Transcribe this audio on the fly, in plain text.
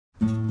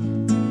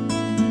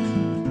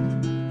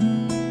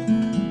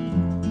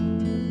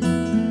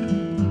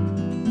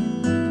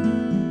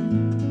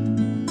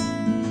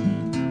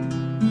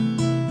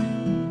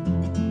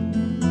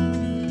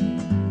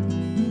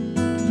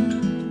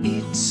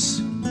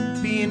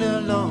been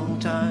a long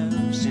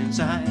time since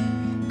I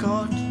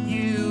caught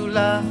you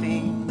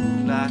laughing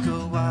like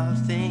a wild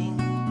thing.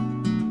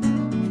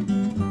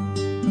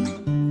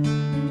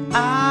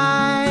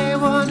 I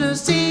want to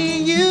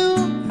see you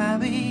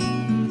happy,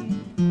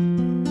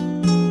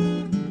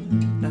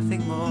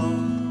 nothing more.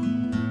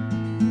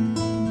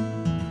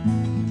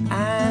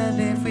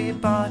 And if we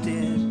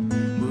parted,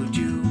 would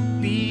you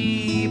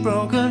be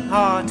broken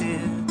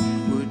hearted?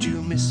 Would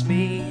you miss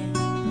me?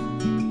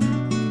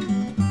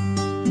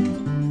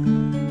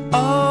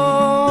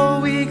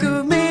 Oh, we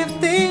could make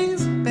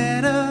things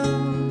better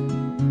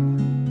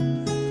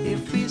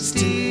if we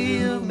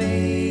still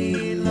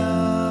made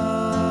love.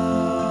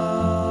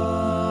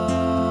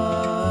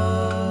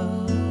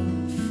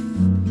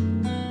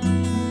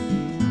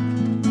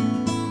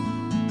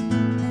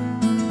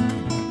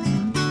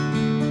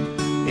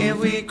 If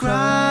we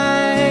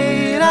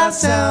cried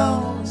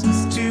ourselves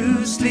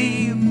to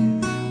sleep,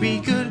 we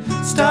could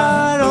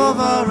start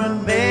over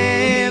and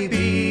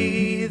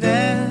maybe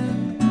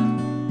then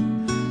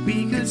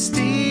we could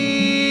still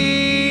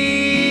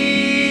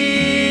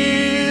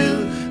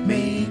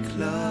make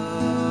love.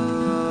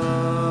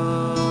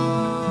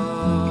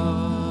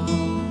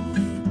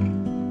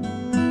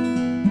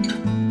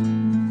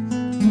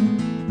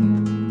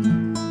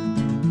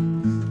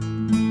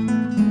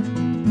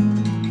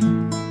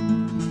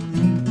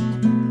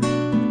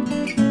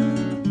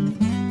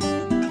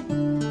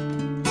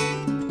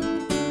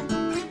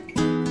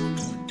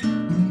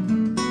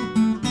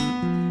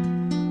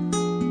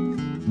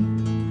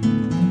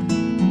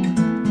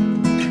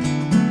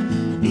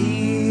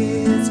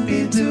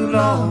 Too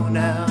long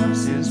now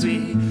since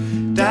we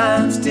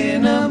danced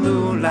in the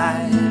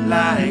moonlight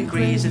like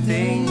crazy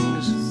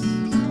things.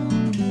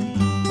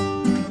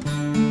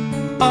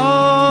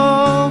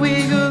 Oh,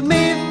 we could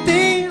make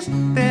things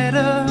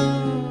better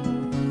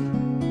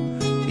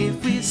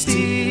if we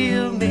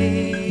still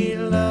made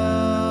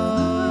love.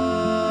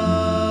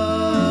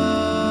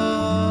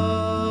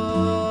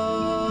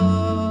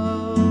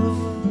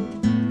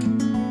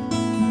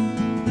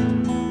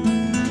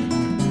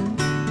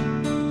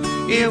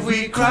 If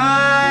we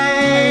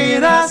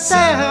cried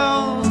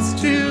ourselves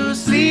to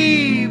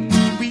sleep,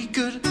 we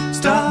could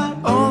start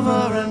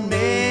over and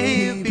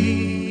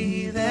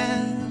maybe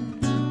then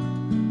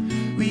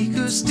we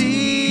could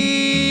still